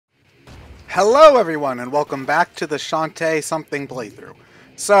Hello everyone and welcome back to the Shantae something playthrough.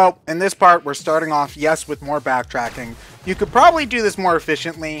 So, in this part we're starting off, yes, with more backtracking. You could probably do this more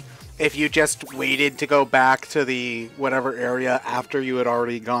efficiently if you just waited to go back to the whatever area after you had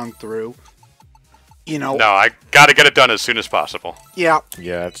already gone through. You know. No, I gotta get it done as soon as possible. Yeah.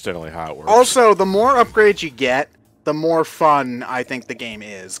 Yeah, that's generally how it works. Also, the more upgrades you get, the more fun I think the game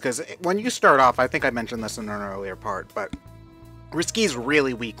is. Because when you start off, I think I mentioned this in an earlier part, but Risky's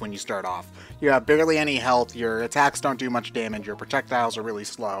really weak when you start off. You have barely any health, your attacks don't do much damage, your projectiles are really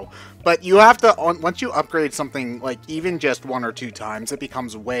slow. But you have to, once you upgrade something, like even just 1 or 2 times, it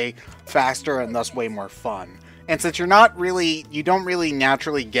becomes way faster and thus way more fun. And since you don't really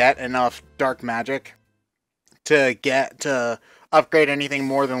naturally get enough dark magic to upgrade anything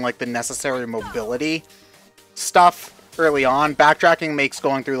more than like the necessary mobility stuff early on, backtracking makes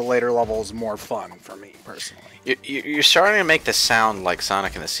going through the later levels more fun for me, personally. You're starting to make this sound like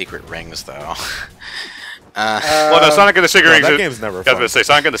Sonic and the Secret Rings, though. Well, no, Sonic and the Secret Rings. That game's never fun. I was going to say,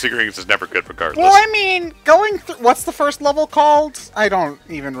 Sonic and the Secret Rings is never good regardless. Well, I mean, going through... What's the first level called? I don't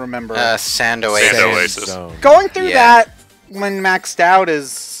even remember. Sand Oasis. Sand Oasis. Going through that when maxed out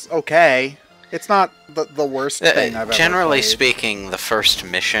is okay. It's not the worst thing I've ever Generally played. speaking, the first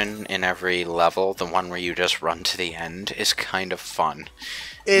mission in every level, the one where you just run to the end, is kind of fun.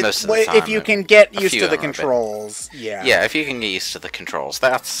 Most of the time, if you can get used to the of them controls, yeah. Yeah, if you can get used to the controls,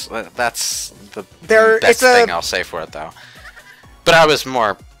 that's the best It's thing I'll say for it, though. But I was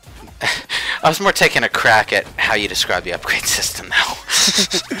more taking a crack at how you describe the upgrade system, though.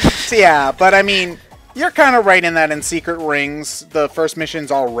 So, yeah, but I mean, you're kind of right in that in Secret Rings, the first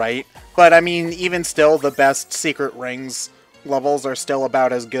mission's all right. But I mean, even still, the best Secret Rings levels are still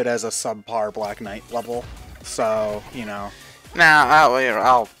about as good as a subpar Black Knight level. So, you know.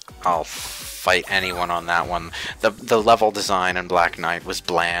 Nah, I'll fight anyone on that one. The level design in Black Knight was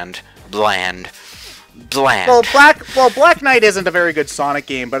bland. Well, Black Knight isn't a very good Sonic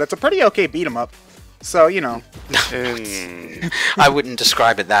game, but it's a pretty okay beat 'em up. So, you know. I wouldn't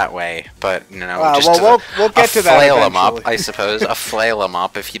describe it that way, but you know, we'll get to that flail 'em up, eventually. I suppose. A flail 'em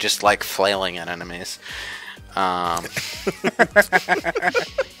up if you just like flailing at enemies. You know,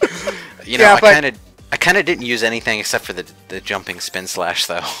 yeah, I kind of didn't use anything except for the jumping spin slash,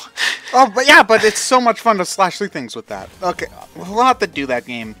 though. Oh, but yeah, but it's so much fun to slash through things with that. Okay, we'll have to do that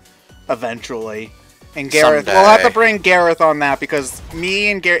game eventually. And Gareth, Someday. we'll have to bring Gareth on that because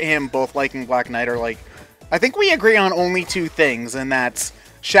me and him both liking Black Knight are like, I think we agree on only 2 things, and that's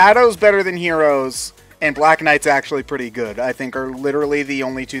Shadow's better than Heroes, and Black Knight's actually pretty good. I think are literally the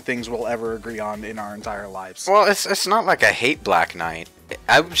only 2 things we'll ever agree on in our entire lives. Well, it's not like I hate Black Knight.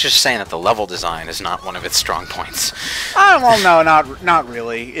 I was just saying that the level design is not one of its strong points. Well, no, not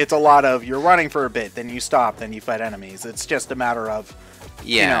really. It's a lot of you're running for a bit, then you stop, then you fight enemies. It's just a matter of,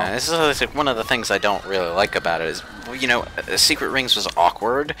 yeah, you know. this is like one of the things I don't really like about it is, you know, Secret Rings was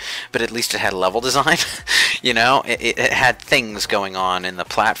awkward, but at least it had level design. You know, it had things going on in the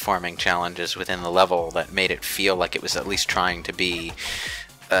platforming challenges within the level that made it feel like it was at least trying to be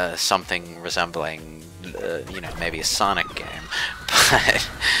something resembling, you know, maybe a Sonic game. But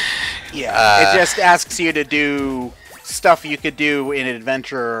yeah, it just asks you to do stuff you could do in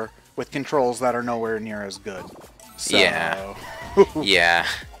Adventure with controls that are nowhere near as good. So, yeah. Yeah.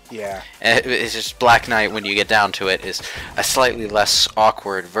 Yeah. It's just Black Knight, when you get down to it, is a slightly less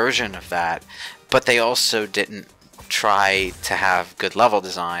awkward version of that, but they also didn't try to have good level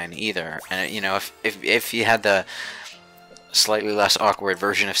design either. And, you know, if you had the slightly less awkward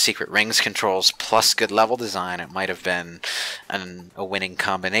version of Secret Rings controls plus good level design, it might have been a winning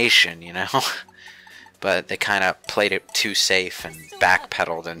combination, you know? But they kind of played it too safe and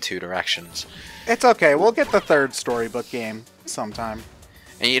backpedaled in 2 directions. It's okay. We'll get the 3rd storybook game sometime.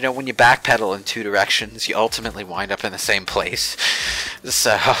 And you know, when you backpedal in 2 directions, you ultimately wind up in the same place.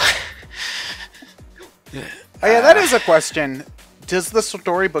 So... Oh yeah, that is a question. Does the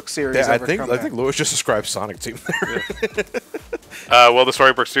storybook series ever come back? I think Lewis just described Sonic Team there. Will the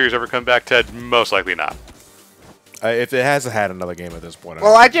Storybook series ever come back, Ted? Most likely not. If it hasn't had another game at this point.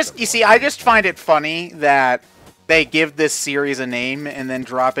 Well, I just find it funny that they give this series a name and then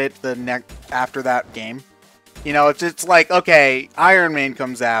drop it after that game. You know, it's like, okay, Iron Man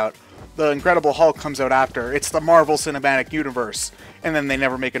comes out, the Incredible Hulk comes out after, it's the Marvel Cinematic Universe, and then they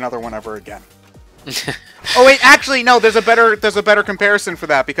never make another one ever again. Oh wait, actually no, there's a better comparison for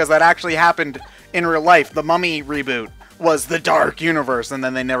that because that actually happened in real life. The Mummy reboot was the Dark Universe, and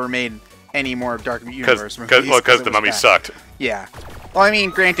then they never made any more Dark Universe movies. Because the Mummy sucked. Yeah. Well, I mean,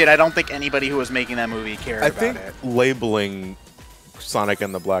 granted, I don't think anybody who was making that movie cared about it. Labeling Sonic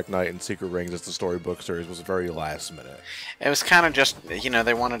and the Black Knight and Secret Rings as the storybook series was very last minute. It was kind of just,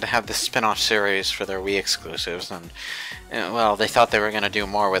 they wanted to have this spin-off series for their Wii exclusives, and well, they thought they were going to do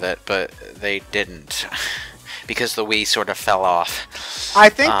more with it, but they didn't. Because the Wii sort of fell off. I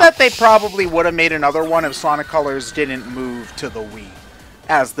think that they probably would have made another one if Sonic Colors didn't move to the Wii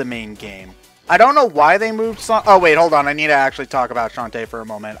as the main game. I don't know why they moved Oh, wait, hold on. I need to actually talk about Shantae for a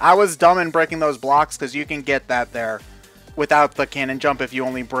moment. I was dumb in breaking those blocks because you can get that there without the cannon jump if you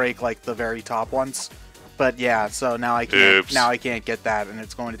only break, like, the very top ones. But, yeah, so now I can't, get that, and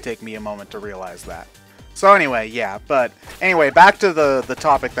it's going to take me a moment to realize that. So anyway, yeah, but anyway, back to the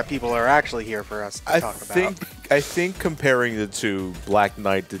topic that people are actually here for us to talk about. I think comparing the two, Black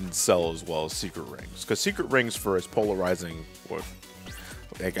Knight didn't sell as well as Secret Rings. Because Secret Rings, for its polarizing,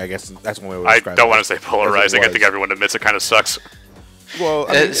 I guess that's one way to describe it. I don't want to say polarizing. I think everyone admits it kind of sucks. Well,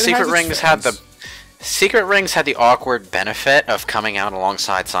 I mean, Secret Rings had the awkward benefit of coming out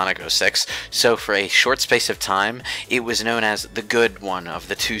alongside Sonic 06, so for a short space of time, it was known as the good one of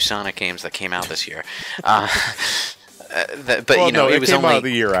the two Sonic games that came out this year. But it was came only out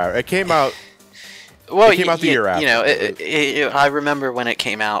the year out. It came out. Well, it came out the year after. I remember when it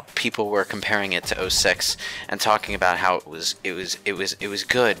came out, people were comparing it to 06 and talking about how it was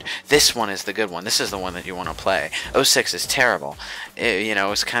good. This one is the good one. This is the one that you want to play. 06 is terrible. It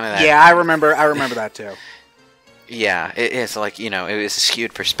was kind of that. Yeah, I remember that too. Yeah, it's like, it was a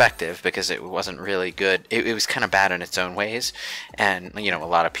skewed perspective because it wasn't really good. It was kind of bad in its own ways, and, a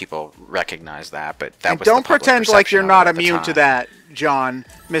lot of people recognize that, but that was don't the public pretend like you're perception not of it at the immune to time. that, John.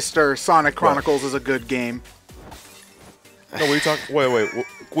 Mr. Sonic Chronicles is a good game. No, what are you talking? Wait.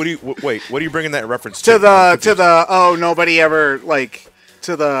 What are you bringing that reference To the nobody ever, like,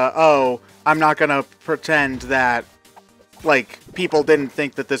 I'm not gonna pretend that, like, people didn't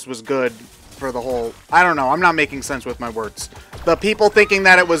think that this was good for the whole... I don't know, I'm not making sense with my words. The people thinking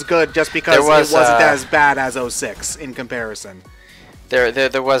that it was good just because it wasn't as bad as 06 in comparison.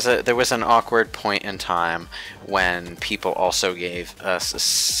 There was an awkward point in time when people also gave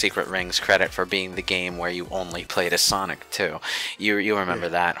Secret Rings credit for being the game where you only played as Sonic too. You remember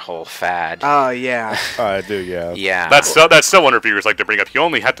that whole fad? Oh yeah. I do, yeah. Yeah. That's still one reviewers like to bring up. You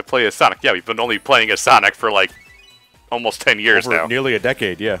only had to play as Sonic. Yeah, we've been only playing as Sonic for like almost 10 years Over now. Nearly a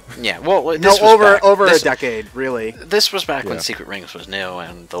decade, yeah. Yeah. Well, over a decade, really. This was back when Secret Rings was new,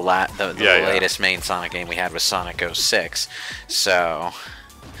 and the latest main Sonic game we had was Sonic 06. So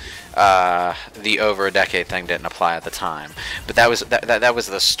the over a decade thing didn't apply at the time. But that was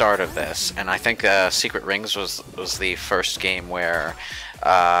the start of this, and I think Secret Rings was the first game where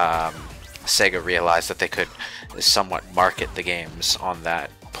Sega realized that they could somewhat market the games on that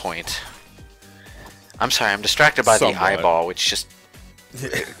point. I'm sorry, I'm distracted by the eyeball, which just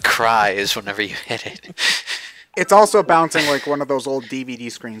cries whenever you hit it. It's also bouncing like one of those old DVD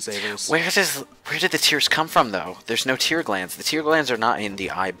screensavers. Where did the tears come from, though? There's no tear glands. The tear glands are not in the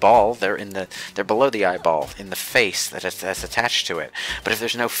eyeball. They're below the eyeball, in the face that's attached to it. But if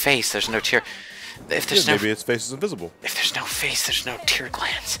there's no face, there's no tear. Maybe its face is invisible. If there's no face, there's no tear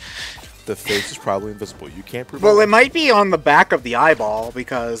glands. The face is probably invisible. You can't prove Well, it might be on the back of the eyeball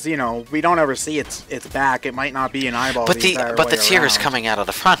because, we don't ever see its back. It might not be an eyeball. But the tear is coming out of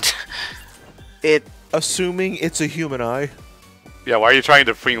the front. Assuming it's a human eye. Yeah, why are you trying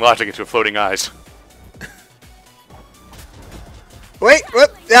to bring logic into floating eyes? Wait,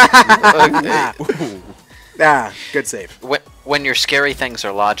 what? Good save. When your scary things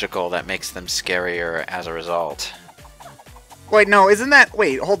are logical, that makes them scarier as a result. Wait, no,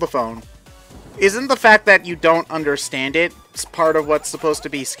 wait, hold the phone. Isn't the fact that you don't understand it part of what's supposed to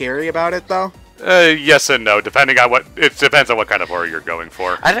be scary about it, though? Yes and no, depending on it depends on what kind of horror you're going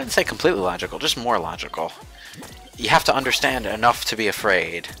for. I didn't say completely logical, just more logical. You have to understand enough to be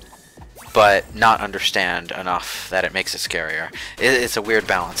afraid, but not understand enough that it makes it scarier. It's a weird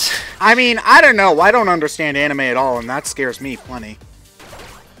balance. I mean, I don't know. I don't understand anime at all, and that scares me plenty.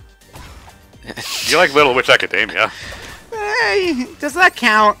 You like Little Witch Academia. Hey, does that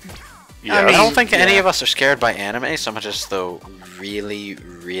count? Yeah. I don't think any of us are scared by anime so much as the really,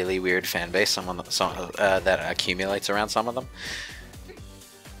 really weird fan base that accumulates around some of them.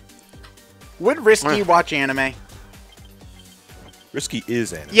 Would Risky watch anime? Risky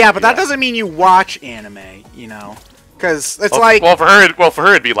is anime. Yeah, but that doesn't mean you watch anime, Because it's for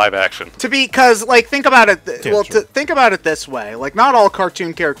her it'd be live action. Because think about it. Think about it this way: like, not all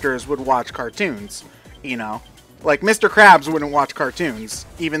cartoon characters would watch cartoons, Like, Mr. Krabs wouldn't watch cartoons,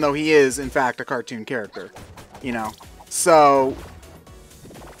 even though he is, in fact, a cartoon character. So,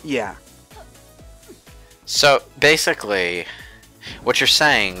 yeah. So, basically, What you're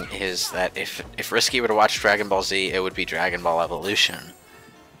saying is that if Risky were to watch Dragon Ball Z, it would be Dragon Ball Evolution.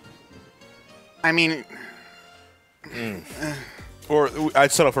 I mean... Or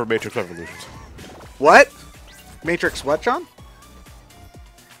I'd settle for Matrix Revolutions. What? Matrix what, John?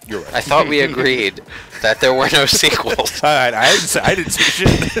 You're right. I thought we agreed that there were no sequels. I didn't say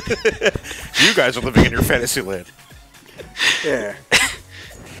shit. You guys are living in your fantasy land. Yeah.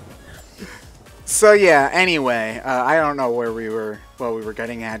 So yeah, anyway, I don't know what we were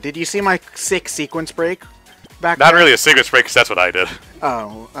getting at. Did you see my sick sequence break back Not there? really a sequence break, because that's what I did.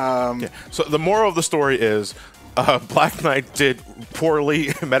 Oh, Yeah. So the moral of the story is Black Knight did poorly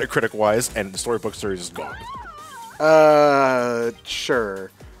Metacritic-wise, and the storybook series is gone.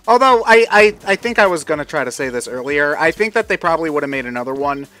 Sure. Although, I think I was going to try to say this earlier. I think that they probably would have made another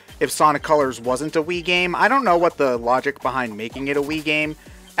one if Sonic Colors wasn't a Wii game. I don't know what the logic behind making it a Wii game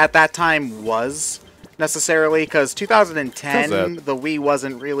at that time was, necessarily, because 2010, the Wii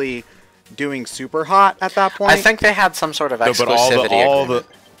wasn't really doing super hot at that point. I think they had some sort of exclusivity agreement.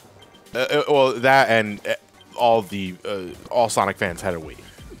 Well, that and all Sonic fans had a Wii.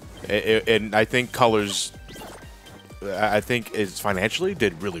 And I think Colors... I think is financially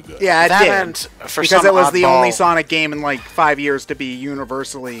did really good. Yeah, it that did. And for because it was the oddball... only Sonic game in like 5 years to be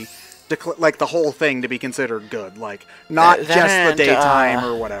universally, like the whole thing to be considered good. Like not just the daytime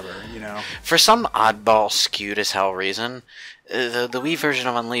or whatever, you know. For some oddball, skewed as hell reason, the Wii version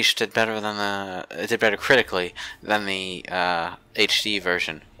of Unleashed did better than did better critically than the HD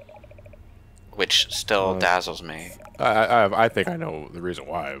version, which still dazzles me. I think I know the reason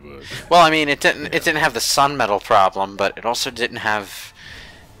why, but well, I mean, it didn't have the sun metal problem, but it also didn't have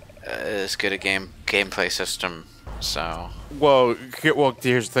as good a gameplay system. So well,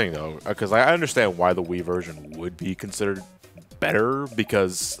 here's the thing though, because I understand why the Wii version would be considered better,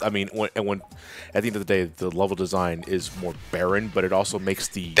 because I mean, when at the end of the day, the level design is more barren, but it also makes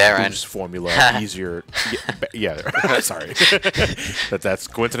the boost formula easier. Yeah, sorry, that's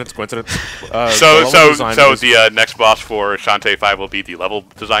coincidence. So the next boss for Shantae 5 will be the level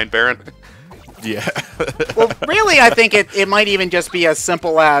design Baron. Yeah. Well, really, I think it might even just be as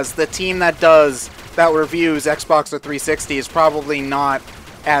simple as the team that reviews Xbox or 360 is probably not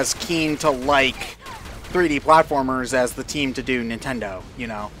as keen to like 3D platformers as the team to do Nintendo, you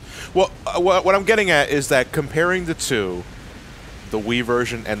know? Well, what I'm getting at is that comparing the two, the Wii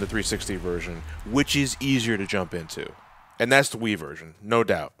version and the 360 version, which is easier to jump into? And that's the Wii version, no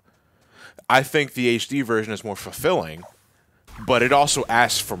doubt. I think the HD version is more fulfilling, but it also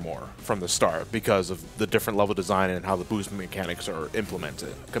asks for more from the start because of the different level design and how the boost mechanics are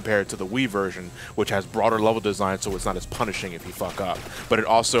implemented compared to the Wii version, which has broader level design, so it's not as punishing if you fuck up. But it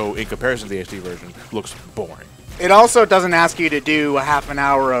also, in comparison to the HD version, looks boring. It also doesn't ask you to do a half an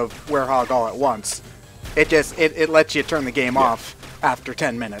hour of Werehog all at once. It just it lets you turn the game off after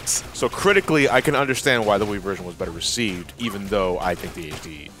 10 minutes. So critically, I can understand why the Wii version was better received, even though I think the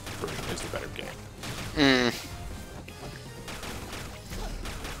HD version is the better game.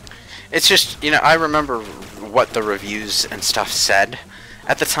 It's just, you know, I remember what the reviews and stuff said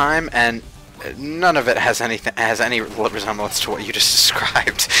at the time, and none of it has any resemblance to what you just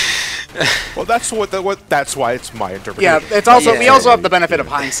described. Well, that's why it's my interpretation. Yeah, it's also we also have the benefit of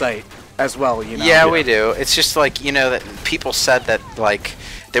hindsight as well, you know. Yeah, we do. It's just like, you know, that people said that like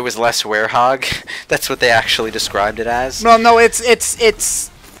there was less Werehog. That's what they actually described it as. No, that's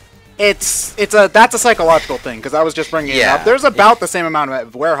a psychological thing, because I was just bringing it up. There's about the same amount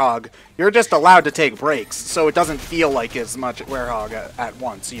of Werehog. You're just allowed to take breaks, so it doesn't feel like as much Werehog at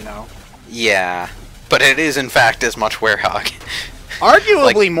once, you know. Yeah, but it is in fact as much Werehog.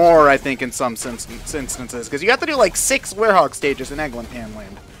 Arguably more, I think, in some instances, because you have to do like 6 Werehog stages in Eggman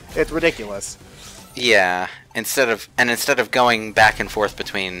Land. It's ridiculous. Yeah, instead of going back and forth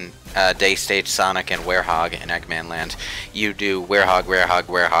between Day Stage Sonic and Werehog in Eggman Land, you do Werehog,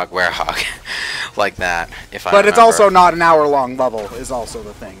 like that. But it's also not an hour-long level. Is also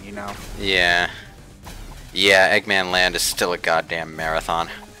the thing, you know. Yeah, Eggman Land is still a goddamn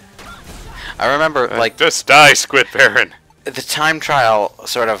marathon. I remember, like, just die, Squid Baron. The time trial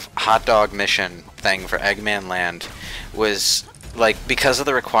sort of hot dog mission thing for Eggman Land was, like, because of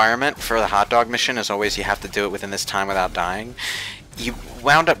the requirement for the hot dog mission is always you have to do it within this time without dying, you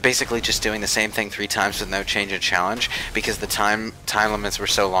wound up basically just doing the same thing 3 times with no change in challenge, because the time limits were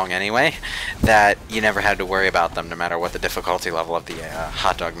so long anyway that you never had to worry about them no matter what the difficulty level of the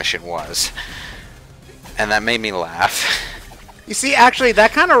hot dog mission was. And that made me laugh. You see, actually,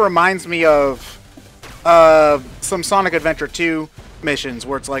 that kind of reminds me of some Sonic Adventure 2 missions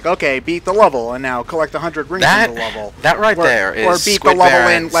where it's like, okay, beat the level and now collect 100 rings in the level. That there is or beat Squid the level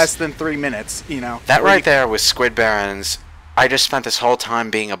Baron's, in less than 3 minutes, you know. That right there was Squid Baron's I just spent this whole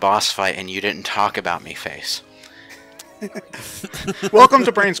time being a boss fight and you didn't talk about me face. Welcome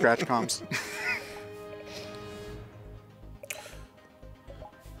to BrainScratch comms.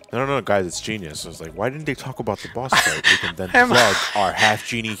 No, guys, it's genius. I was like, why didn't they talk about the boss fight? We can then plug our Half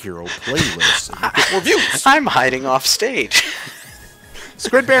Genie Hero playlist and you get more views. I'm hiding off stage.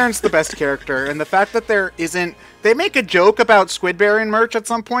 Squid Baron's the best character, and the fact that there isn't... They make a joke about Squid Baron merch at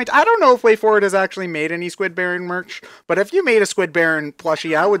some point. I don't know if WayForward has actually made any Squid Baron merch, but if you made a Squid Baron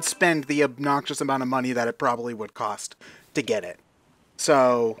plushie, I would spend the obnoxious amount of money that it probably would cost to get it.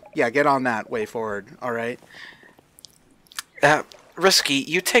 So, yeah, get on that, WayForward, alright? Risky,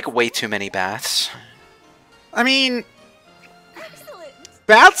 you take way too many baths. I mean...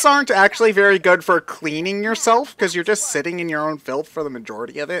 Baths aren't actually very good for cleaning yourself, because you're just sitting in your own filth for the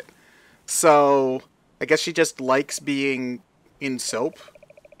majority of it. So, I guess she just likes being in soap,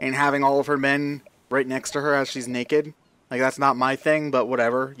 and having all of her men right next to her as she's naked. Like, that's not my thing, but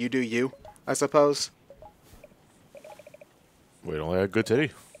whatever. You do you, I suppose. Wait, only a good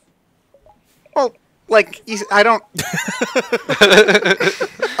titty. Well, like, I don't...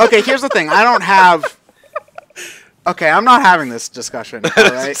 Okay, here's the thing. I don't have... Okay, I'm not having this discussion,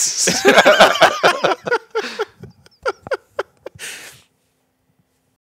 alright?